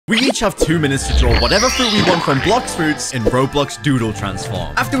We each have 2 minutes to draw whatever fruit we want from Blox fruits in Roblox Doodle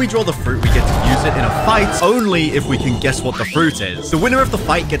Transform. After we draw the fruit, we get to use it in a fight only if we can guess what the fruit is. The winner of the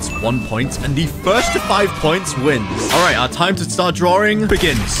fight gets 1 point, and the first to 5 points wins. All right, our time to start drawing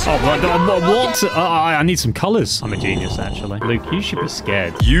begins. Oh, what? I need some colors. I'm a genius, actually. Luke, you should be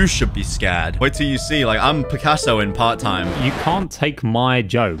scared. You should be scared. Wait till you see, like, I'm Picasso in part-time. You can't take my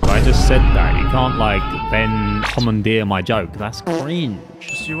joke. I just said that. You can't, like, then commandeer my joke. That's cringe.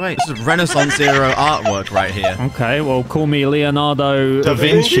 Just you wait. This is Renaissance era artwork right here. Okay, well, call me Leonardo da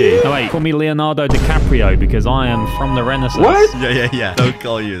Vinci. No, wait, call me Leonardo DiCaprio because I am from the Renaissance. What? Yeah. Don't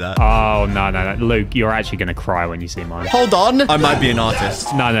call you that. Oh, no. Luke, you're actually going to cry when you see mine. Hold on. I might be an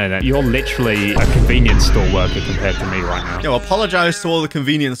artist. No. You're literally a convenience store worker compared to me right now. Yo, apologize to all the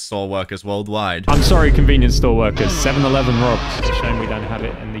convenience store workers worldwide. I'm sorry, convenience store workers. 7-Eleven rocks. It's a shame we don't have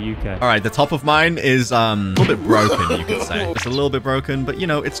it in the UK. All right, the top of mine is a little bit broken, you could say. It's a little bit broken, but, you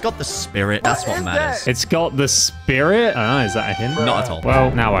know, it's got the spirit. That's what matters. It's got the spirit? Is that a hint? Not at all.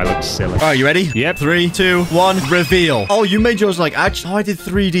 Well, now I look silly. All right, you ready? Yep. 3, 2, 1, reveal. Oh, you made yours like actually. Oh, I did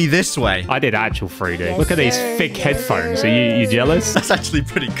 3D this way. I did actual 3D. Look at these thick headphones. Are you jealous? That's actually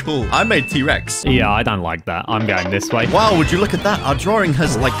pretty cool. I made T-Rex. Yeah, I don't like that. I'm going this way. Wow, would you look at that? Our drawing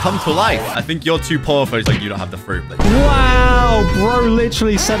has, like, come to life. I think you're too poor for, like, you don't have the fruit. Like, wow, bro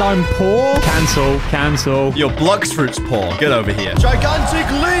literally said I'm poor. Cancel. your Blox fruit's poor. Get over here. Gigantic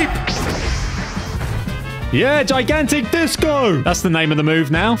leap! Yeah, gigantic disco. That's the name of the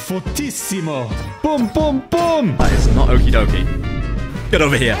move now. Fortissimo. Boom. That is not okie dokie. Get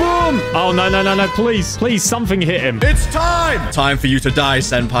over here. Boom! Oh, no. Please, something hit him. It's time! Time for you to die,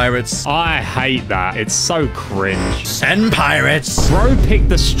 Sen Pirates. I hate that. It's so cringe. Sen Pirates! Bro picked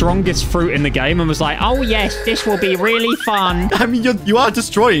the strongest fruit in the game and was like, oh, yes, this will be really fun. I mean, you are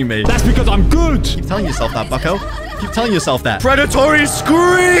destroying me. That's because I'm good. Keep telling yourself that, bucko. Keep telling yourself that. Predatory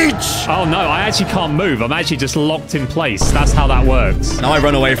screech! Oh, no, I actually can't move. I'm actually just locked in place. That's how that works. Now I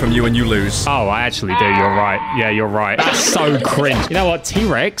run away from you and you lose. Oh, I actually do. You're right. Yeah, you're right. That's so cringe. You know what?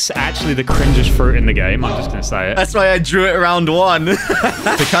 T-Rex, actually the cringest fruit in the game. I'm just going to say it. That's why I drew it around 1.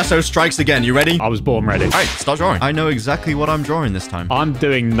 Picasso strikes again. You ready? I was born ready. All right, start drawing. I know exactly what I'm drawing this time. I'm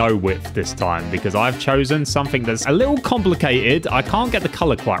doing no width this time because I've chosen something that's a little complicated. I can't get the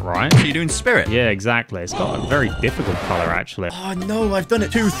color quite right. So you're doing spirit? Yeah, exactly. It's got a very difficult color, actually. Oh, no, I've done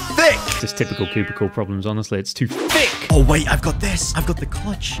it too thick. Just typical Koopekool problems, honestly. It's too thick. Oh, wait, I've got this. I've got the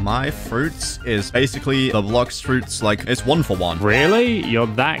clutch. My fruits is basically the Blox fruits, like, it's 1 for 1. Really? You're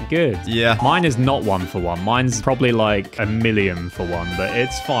that good? Yeah. Mine is not 1 for 1. Mine's probably like 1,000,000 for 1, but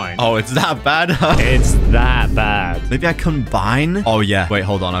it's fine. Oh, it's that bad? It's that bad. Maybe I combine? Oh, yeah. Wait,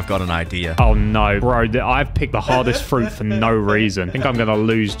 hold on. I've got an idea. Oh, no. Bro, I've picked the hardest fruit for no reason. I think I'm going to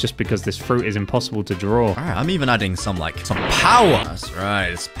lose just because this fruit is impossible to draw. All right, I'm even adding some power. That's right.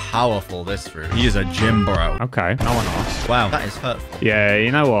 It's powerful, this fruit. He is a gym bro. Okay. No one asked. Wow, that is hurtful. Yeah,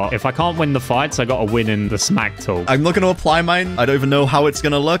 you know what? If I can't win the fights, I got to win in the smack talk. I'm not going to apply mine. I don't even know how it's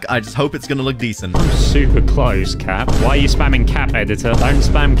going to look. I just hope it's going to look decent. I'm super close, Cap. Why are you spamming Cap, editor? Don't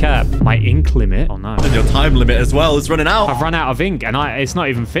spam Cap. My ink limit? Oh, no. And your time limit as well is running out. I've run out of ink, and it's not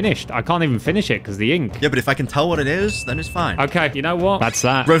even finished. I can't even finish it because the ink. Yeah, but if I can tell what it is, then it's fine. Okay, you know what? That's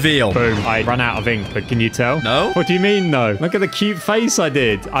that. Reveal. Boom. I run out of ink, but can you tell? No. What do you mean, no? Look at the cute face I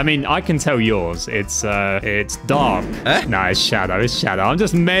did. I mean, I can tell yours. It's dark. Eh? No, it's shadow. It's shadow. I'm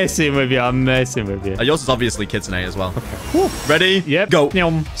just messing with you. I'm messing with you. Yours is obviously Kitsune as well. Okay. Woo. Ready? Yep. Go.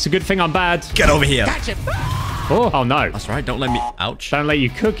 It's a good thing I'm bad. Get over here. Gotcha. Oh, no. That's right. Don't let me... Ouch. Don't let you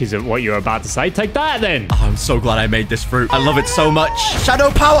cook, is it what you're about to say? Take that, then. Oh, I'm so glad I made this fruit. I love it so much. Shadow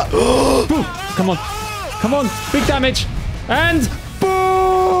power. Boom. Come on. Come on. Big damage. And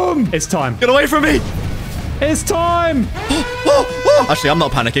boom. It's time. Get away from me. It's time. Actually, I'm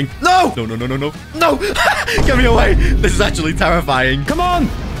not panicking. No. No. Get me away. This is actually terrifying. Come on.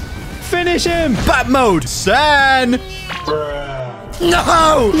 Finish him. Bat mode. Sen.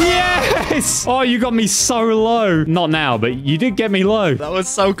 No! Yes! Oh, you got me so low. Not now, but you did get me low. That was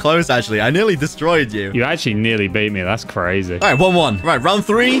so close, actually. I nearly destroyed you. You actually nearly beat me. That's crazy. All right, 1-1. Right, round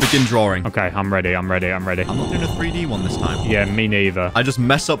 3, begin drawing. Okay, I'm ready. I'm ready. I'm not doing a 3D one this time. Yeah, me neither. I just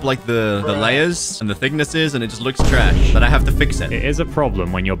mess up, like, the layers and the thicknesses, and it just looks trash. Then I have to fix it. It is a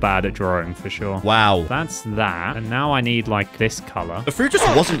problem when you're bad at drawing, for sure. Wow. That's that. And now I need, like, this color. The fruit just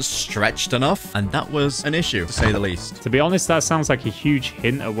wasn't stretched enough, and that was an issue, to say the least. To be honest, that sounds like a huge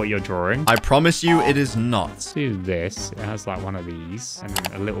hint at what you're drawing. I promise you it is not. Let's do this. It has like one of these and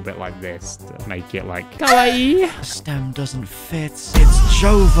then a little bit like this to make it like kawaii. The stem doesn't fit. It's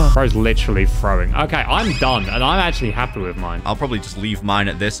Jova. Bro's literally throwing. Okay, I'm done and I'm actually happy with mine. I'll probably just leave mine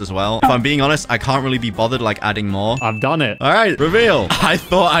at this as well. If I'm being honest, I can't really be bothered like adding more. I've done it. All right, reveal. I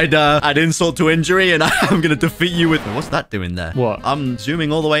thought I'd add insult to injury and I'm gonna defeat you with... What's that doing there? What? I'm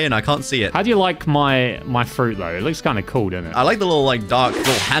zooming all the way in. I can't see it. How do you like my fruit though? It looks kind of cool, doesn't it? I like the little like dark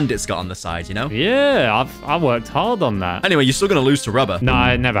little hand it's got on the side, you know? Yeah, I worked hard on that. Anyway, you're still gonna lose to Rubber. No,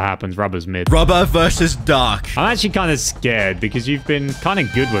 it never happens. Rubber's mid. Rubber versus Dark. I'm actually kind of scared because you've been kind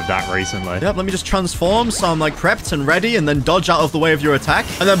of good with that recently. Yep, let me just transform so I'm like prepped and ready and then dodge out of the way of your attack.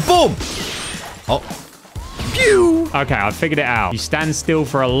 And then boom! Oh. Pew! Okay, I figured it out. You stand still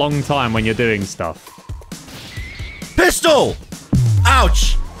for a long time when you're doing stuff. Pistol!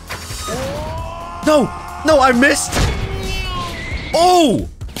 Ouch! No! No, I missed! Oh!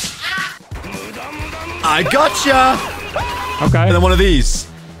 I gotcha! Okay. And then one of these.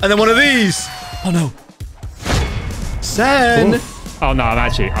 And then one of these. Oh, no. Sen! Oof. Oh, no,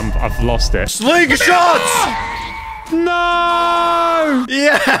 I've lost it. Slingshots! No!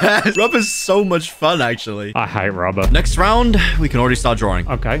 Yes! Rubber's so much fun, actually. I hate Rubber. Next round, we can already start drawing.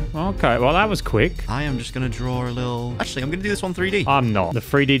 Okay. Well, that was quick. I am just going to draw a little... Actually, I'm going to do this one 3D. I'm not. The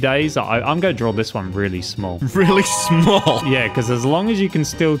 3D days, I'm going to draw this one really small. Really small? Yeah, because as long as you can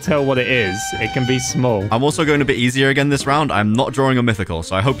still tell what it is, it can be small. I'm also going a bit easier again this round. I'm not drawing a mythical,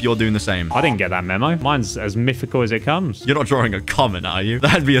 so I hope you're doing the same. I didn't get that memo. Mine's as mythical as it comes. You're not drawing a common, are you?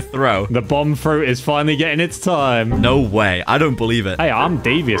 That'd be a throw. The bomb fruit is finally getting its time. No way. I don't believe it. Hey, I'm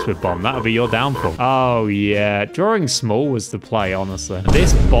devious with bomb. That'll be your downfall. Oh, yeah. Drawing small was the play, honestly.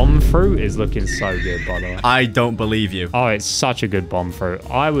 This bomb fruit is looking so good, by the way. I don't believe you. Oh, it's such a good bomb fruit.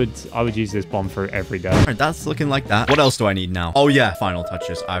 I would use this bomb fruit every day. All right, that's looking like that. What else do I need now? Oh, yeah. Final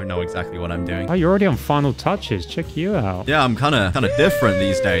touches. I know exactly what I'm doing. Oh, you're already on final touches. Check you out. Yeah, I'm kind of different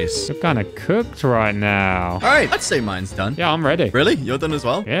these days. You're kind of cooked right now. All right. I'd say mine's done. Yeah, I'm ready. Really? You're done as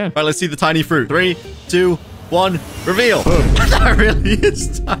well? Yeah. All right, let's see the tiny fruit. 3, 2, 1, reveal. Boom. That really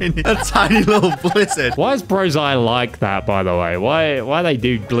is tiny. A tiny little blizzard. Why is Bro's eye like that, by the way? Why they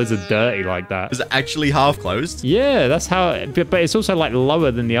do Blizzard dirty like that? Is it actually half closed? Yeah, that's how... But it's also, like,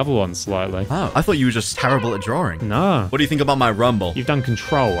 lower than the other one slightly. Oh, I thought you were just terrible at drawing. No. What do you think about my rumble? You've done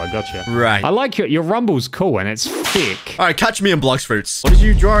control. I got you. Right. I like your rumble's cool, and it's thick. All right, catch me in Blox fruits. What did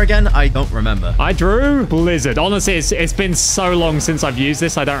you draw again? I don't remember. I drew Blizzard. Honestly, it's been so long since I've used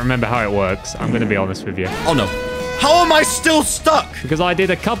this, I don't remember how it works. I'm going to be honest with you. Oh, no. How am I still stuck? Because I did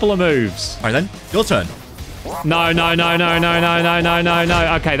a couple of moves. All right, then. Your turn. No.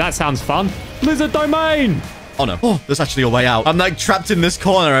 Okay, that sounds fun. Blizzard domain. Oh, no. Oh, there's actually a way out. I'm, like, trapped in this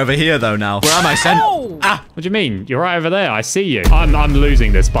corner over here, though, now. Where am I, Sen? Ah! What do you mean? You're right over there. I see you. I'm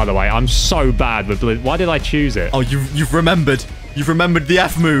losing this, by the way. I'm so bad with Blizzard. Why did I choose it? Oh, you've remembered. You've remembered the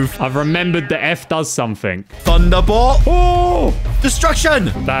F move. I've remembered the F does something. Thunderbolt. Oh! Destruction.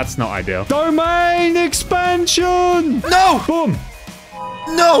 That's not ideal. Domain expansion. No. Boom.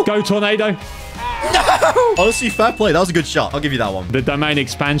 No. Go tornado. No! Honestly, fair play. That was a good shot. I'll give you that one. The domain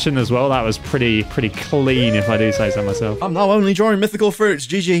expansion as well. That was pretty clean, if I do say so myself. I'm now only drawing mythical fruits.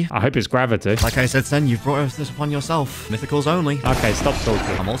 GG. I hope it's gravity. Like I said, Sen, you've brought this upon yourself. Mythicals only. Okay, stop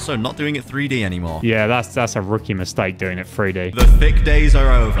talking. I'm also not doing it 3D anymore. Yeah, that's a rookie mistake doing it 3D. The thick days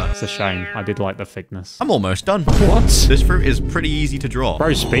are over. It's a shame. I did like the thickness. I'm almost done. What? This fruit is pretty easy to draw.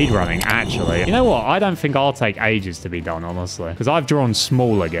 Bro, speedrunning, actually. You know what? I don't think I'll take ages to be done, honestly. Because I've drawn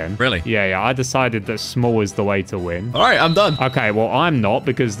small again. Really? Yeah. I decided that small is the way to win. All right, I'm done. Okay, well, I'm not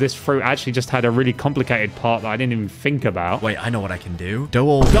because this fruit actually just had a really complicated part that I didn't even think about. Wait, I know what I can do.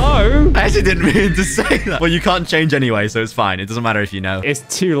 Dough. No! I actually didn't mean to say that. Well, you can't change anyway, so it's fine. It doesn't matter if you know.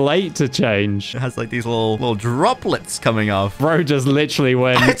 It's too late to change. It has like these little droplets coming off. Bro just literally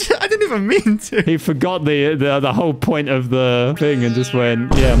went... I didn't even mean to. He forgot the whole point of the thing and just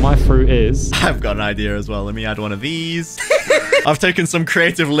went, yeah, my fruit is... I've got an idea as well. Let me add one of these. I've taken some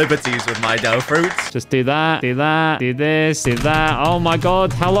creative liberties with my dough fruits. Just do that, do this, do that. Oh my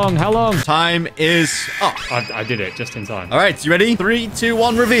god, how long? Time is up. I did it just in time. All right, you ready? 3, 2,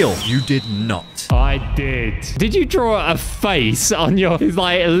 1, reveal. You did not. I did. Did you draw a face on your... He's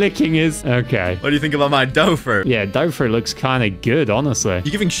like licking his... Okay. What do you think about my dough fruit? Yeah, dough fruit looks kind of good, honestly.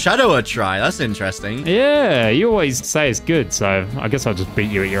 You're giving Shadow a try. That's interesting. Yeah, you always say it's good, so I guess I'll just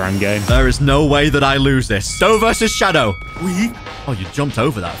beat you at your own game. There is no way that I lose this. Dough versus Shadow. Oh, you jumped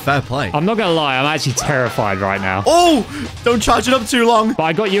over that. Fair play. I'm not gonna lie, I'm actually terrified right now. Oh, don't charge it up too long. But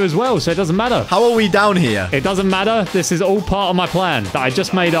I got you as well, so it doesn't matter. How are we down here? It doesn't matter. This is all part of my plan that I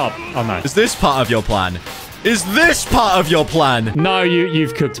just made up. Oh, no. Is this part of your plan? Is this part of your plan? No,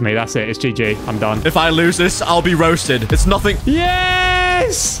 you've cooked me. That's it. It's GG. I'm done. If I lose this, I'll be roasted. It's nothing.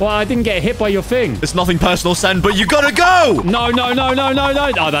 Yes! Well, I didn't get hit by your thing. It's nothing personal, Sen, but you gotta go! No.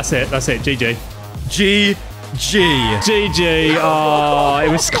 Oh, that's it. GG. GG. GG. Oh,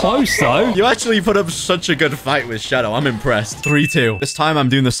 it was close, though. You actually put up such a good fight with Shadow. I'm impressed. 3-2. This time I'm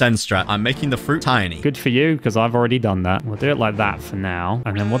doing the Sen strat. I'm making the fruit tiny. Good for you, because I've already done that. We'll do it like that for now.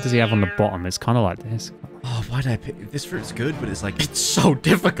 And then what does he have on the bottom? It's kind of like this. Oh, why did I pick? This fruit's good, but it's like, it's so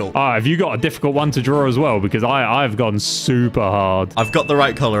difficult. Oh, have you got a difficult one to draw as well? Because I've gone super hard. I've got the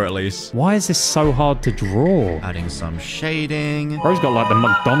right color at least. Why is this so hard to draw? Adding some shading. Bro's got like the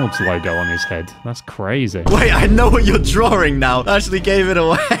McDonald's logo on his head. That's crazy. Wait, I know what you're drawing now. I actually gave it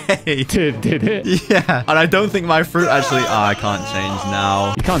away. Did it? Yeah. And I don't think my fruit actually... Oh, I can't change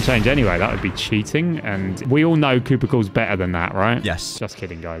now. You can't change anyway. That would be cheating. And we all know Koopekool's better than that, right? Yes. Just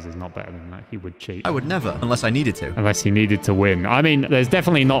kidding, guys. He's not better than that. He would cheat. I would never, unless I needed to. Unless he needed to win. I mean, there's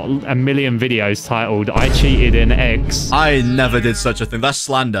definitely not a million videos titled, I cheated in X. I never did such a thing. That's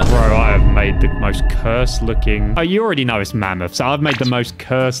slander. Bro, I have made the most cursed looking... Oh, you already know it's mammoth. So I've made the most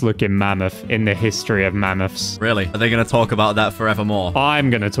cursed looking mammoth in the history of mammoths. Really? Are they going to talk about that forevermore? I'm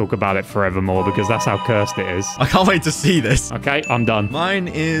going to talk about it forevermore because that's how cursed it is. I can't wait to see this. Okay, I'm done. Mine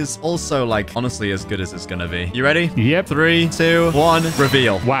is also, like, honestly as good as it's going to be. You ready? Yep. 3, 2, 1,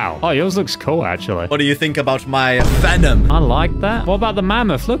 reveal. Wow. Oh, yours looks cool, actually. What do you think about my venom? I like that. What about the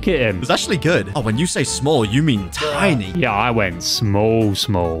mammoth? Look at him. It's actually good. Oh, when you say small, you mean tiny. Yeah, I went small.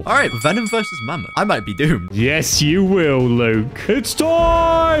 All right, venom versus mammoth. I might be doomed. Yes, you will, Luke. It's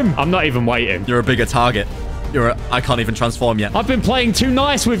time. I'm not even waiting. You're a bigger target. I can't even transform yet. I've been playing too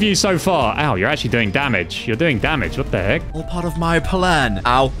nice with you so far. Ow, you're actually doing damage. You're doing damage. What the heck? All part of my plan.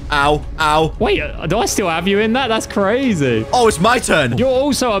 Ow, ow, ow. Wait, do I still have you in that? That's crazy. Oh, it's my turn. You're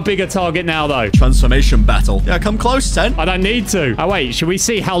also a bigger target now, though. Transformation battle. Yeah, come close, Sen. I don't need to. Oh, wait, should we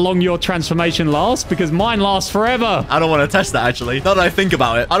see how long your transformation lasts? Because mine lasts forever. I don't want to test that, actually. Now that I think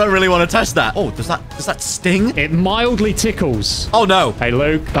about it, I don't really want to test that. Oh, does that sting? It mildly tickles. Oh, no. Hey,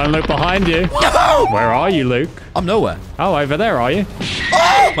 Luke, don't look behind you. No! Where are you, Luke? I'm nowhere. Oh, over there, are you?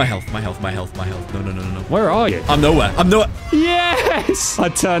 Oh! My health. No. Where are you? I'm nowhere. Yes! I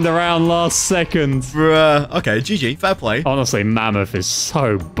turned around last second. Bruh. Okay, GG. Fair play. Honestly, mammoth is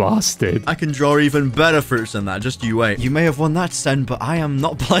so busted. I can draw even better fruits than that. Just you wait. You may have won that, Sen, but I am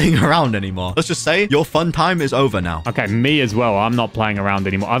not playing around anymore. Let's just say your fun time is over now. Okay, me as well. I'm not playing around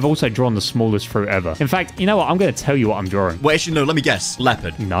anymore. I've also drawn the smallest fruit ever. In fact, you know what? I'm going to tell you what I'm drawing. Wait, actually, no. Let me guess.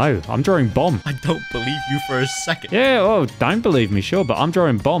 Leopard. No, I'm drawing bomb. I don't believe you for a second. Yeah, oh, don't believe me, sure, but I'm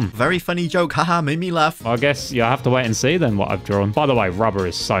drawing bomb. Very funny joke. Haha, made me laugh. I guess you'll have to wait and see then what I've drawn. By the way, rubber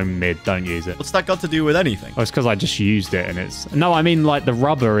is so mid. Don't use it. What's that got to do with anything? Oh, it's because I just used it and it's... No, I mean like the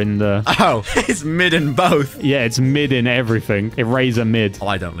rubber in the... Oh, it's mid in both. Yeah, it's mid in everything. Eraser mid. Oh,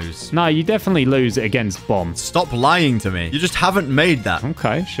 I don't lose. No, you definitely lose against bomb. Stop lying to me. You just haven't made that.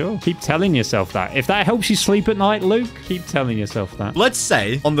 Okay, sure. Keep telling yourself that. If that helps you sleep at night, Luke, keep telling yourself that. Let's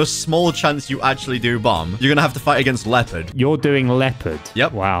say, on the small chance you actually do bomb, you're going to have to fight against leopard. You're doing leopard.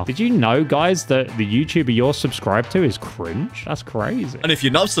 Yep. Wow. Did you know, guys, that the YouTuber you're subscribed to is cringe? That's crazy. And if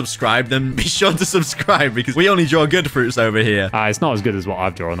you're not subscribed, then be sure to subscribe because we only draw good fruits over here. It's not as good as what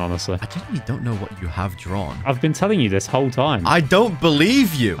I've drawn, honestly. I genuinely don't know what you have drawn. I've been telling you this whole time. I don't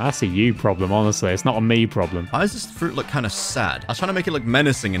believe you. That's a you problem, honestly. It's not a me problem. Why does this fruit look kind of sad? I was trying to make it look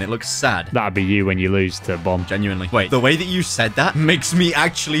menacing and it looks sad. That'd be you when you lose to bomb. Genuinely. Wait, the way that you said that makes me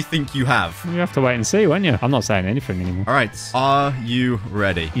actually think you have. You have to wait and see, won't you? I'm not saying anything anymore. All right. Are you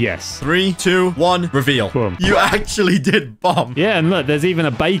ready? Yes. 3, 2, 1, reveal. Boom. You actually did bomb. Yeah, and look, there's even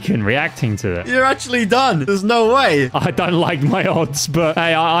a bacon reacting to it. You're actually done. There's no way. I don't like my odds, but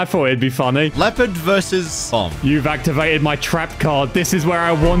hey, I thought it'd be funny. Leopard versus bomb. You've activated my trap card. This is where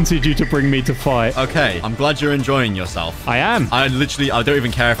I wanted you to bring me to fight. Okay, I'm glad you're enjoying yourself. I am. I don't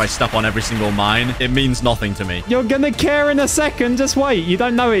even care if I step on every single mine. It means nothing to me. You're gonna care in a second. Just wait. You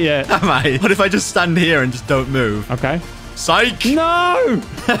don't know it yet. Am I? What if I just stand here and just don't move? Okay. Psych! No!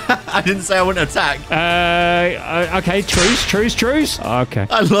 I didn't say I wouldn't attack. Okay, truce. Okay.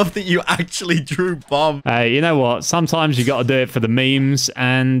 I love that you actually drew bomb. Hey, you know what? Sometimes you gotta do it for the memes,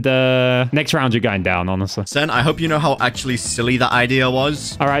 and next round you're going down, honestly. Sen, I hope you know how actually silly that idea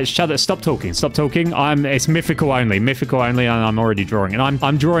was. All right, shut it. Stop talking. It's mythical only, and I'm already drawing. And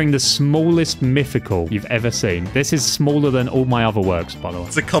I'm drawing the smallest mythical you've ever seen. This is smaller than all my other works, by the way.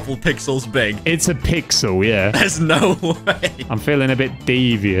 It's a couple pixels big. It's a pixel, yeah. There's no way. I'm feeling a bit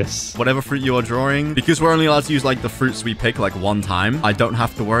devious. Whatever fruit you are drawing, because we're only allowed to use like the fruits we pick like one time, I don't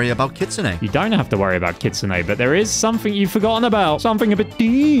have to worry about Kitsune. You don't have to worry about Kitsune, but there is something you've forgotten about. Something a bit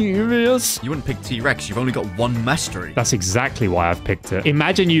devious. You wouldn't pick T-Rex. You've only got one mastery. That's exactly why I've picked it.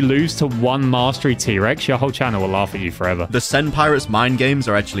 Imagine you lose to one mastery T-Rex. Your whole channel will laugh at you forever. The Sen Pirates mind games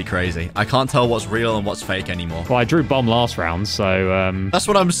are actually crazy. I can't tell what's real and what's fake anymore. Well, I drew bomb last round, so, That's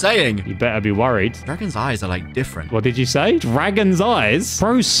what I'm saying. you better be worried. Dragon's eyes are like different. What did you say? Dragon's eyes?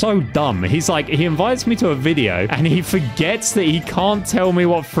 Bro's so dumb. He's like, he invites me to a video and he forgets that he can't tell me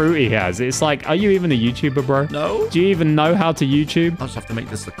what fruit he has. It's like, are you even a YouTuber, bro? No. Do you even know how to YouTube? I'll just have to make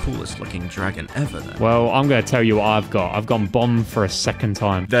this the coolest looking dragon ever then. Well, I'm going to tell you what I've got. I've gone bomb for a second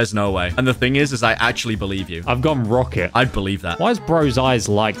time. There's no way. And the thing is I actually believe you. I've gone rocket. I'd believe that. Why is bro's eyes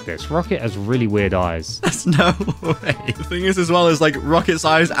like this? Rocket has really weird eyes. There's no way. The thing is as well is like Rocket's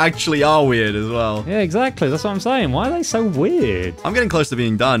eyes actually are weird as well. Yeah, exactly. That's what I'm saying. Why are they so weird? I'm getting close to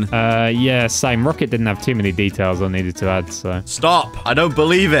being done. Yeah, same. Rocket didn't have too many details I needed to add, so. Stop. I don't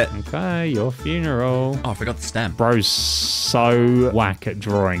believe it. Okay, your funeral. Oh, I forgot the stem. Bro's so whack at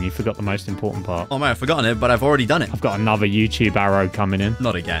drawing. You forgot the most important part. Oh man, I've forgotten it, but I've already done it. I've got another YouTube arrow coming in.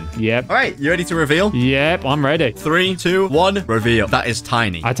 Not again. Yep. All right, you ready to reveal? Yep, I'm ready. 3, 2, 1, reveal. That is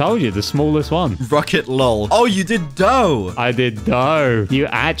tiny. I told you, the smallest one. Rocket lol. Oh, you did dough. I did dough. You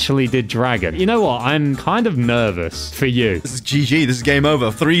actually did dragon. You know what? I'm kind of nervous for you. This is GG. This is game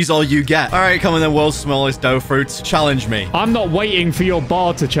over. 3's all you get. All right, come on then, world's smallest dough fruits. Challenge me. I'm not waiting for your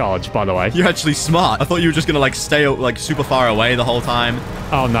bar to charge, by the way. You're actually smart. I thought you were just gonna like stay like super far away the whole time.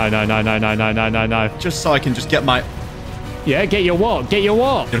 Oh, no, no, no, no, no, no, no, no, no. Just so I can just get my... Yeah, get your what? Get your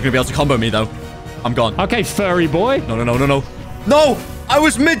what? You're not gonna be able to combo me though. I'm gone. Okay, furry boy. No, no, no, no, no. No! I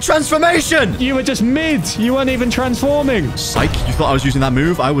was mid-transformation! You were just mid. You weren't even transforming. Psych, you thought I was using that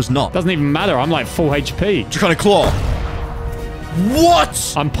move? I was not. Doesn't even matter. I'm like full HP. Draconic Claw.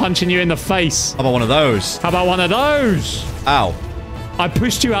 What? I'm punching you in the face. How about one of those? How about one of those? Ow. I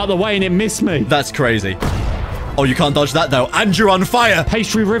pushed you out of the way and it missed me. That's crazy. Oh, you can't dodge that though. And you're on fire.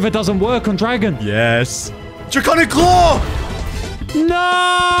 Pastry River doesn't work on dragon. Yes. Draconic Claw! No!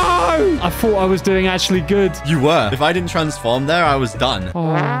 I thought I was doing actually good. You were. If I didn't transform there, I was done. Oh,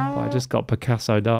 I just got Picasso'd up.